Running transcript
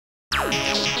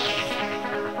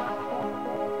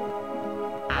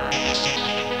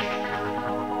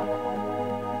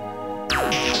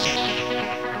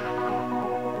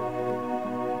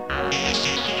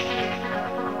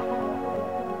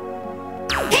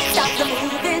stop the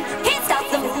moving, can't stop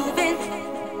the moving.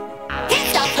 Can't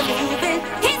stop the moving,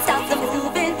 can't stop the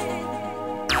moving.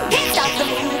 Can't stop the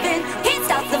moving, can't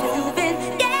stop the moving.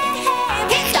 Yeah,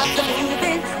 can't stop the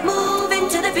moving, moving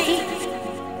to the beat.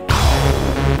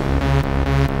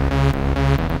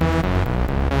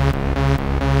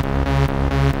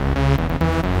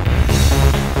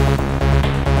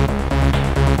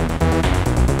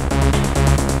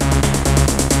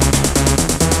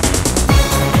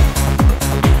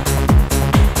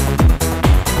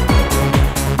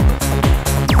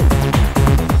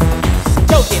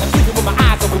 Joking, I'm sleeping with my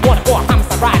eyes open, wanna go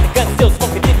homicide, riding the gun, still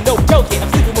smoking, didn't know. Joking, I'm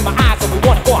sleeping with my eyes open,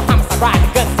 wanna go homicide, riding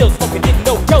the gun, still smoking, didn't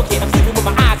know. Joking, I'm sleeping with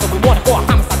my eyes open, wanna go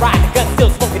homicide, riding the gun, still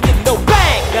smoking, didn't know.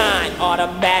 Bang! 9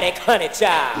 automatic, honey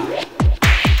child.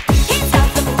 Can't stop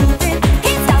the moving,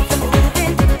 can't stop the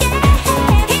moving.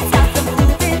 Yeah, can't stop the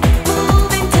moving,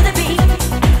 moving to the beat.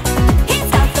 Can't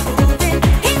stop the moving,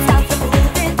 can't stop the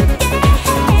moving.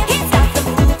 Yeah, can't stop the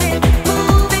moving,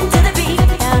 moving to the beat.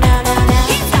 Now, now, now, now.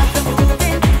 Can't stop the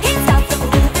moving, can't stop the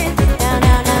moving. Now,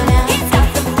 now, now, now. Can't stop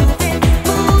the moving,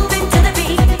 moving to the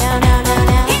beat. Now, now, now,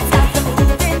 now. Can't stop the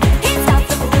moving, can't stop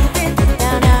the moving.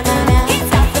 Now, now, now, now. Can't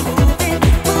stop the moving,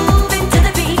 moving to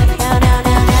the beat. Now, now,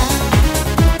 now, now.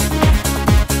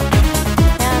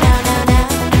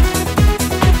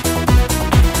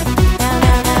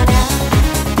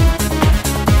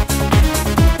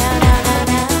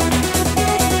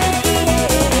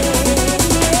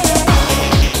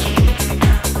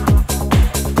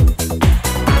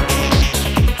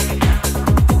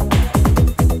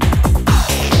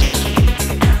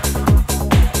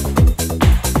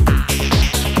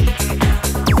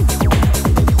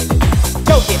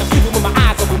 Joking, I'm sleeping with my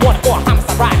eyes open, wanna go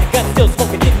homicide, riding the gun, still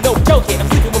smoking, didn't know. Joking, I'm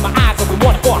sleeping with my eyes open,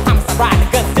 wanna go homicide, riding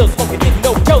the gun, still smoking, didn't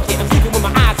know. Joking, I'm sleeping with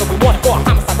my eyes open, wanna go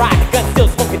homicide, riding the gun, still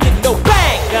smoking, didn't know.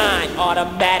 Bang! 9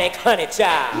 automatic, honey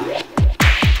child.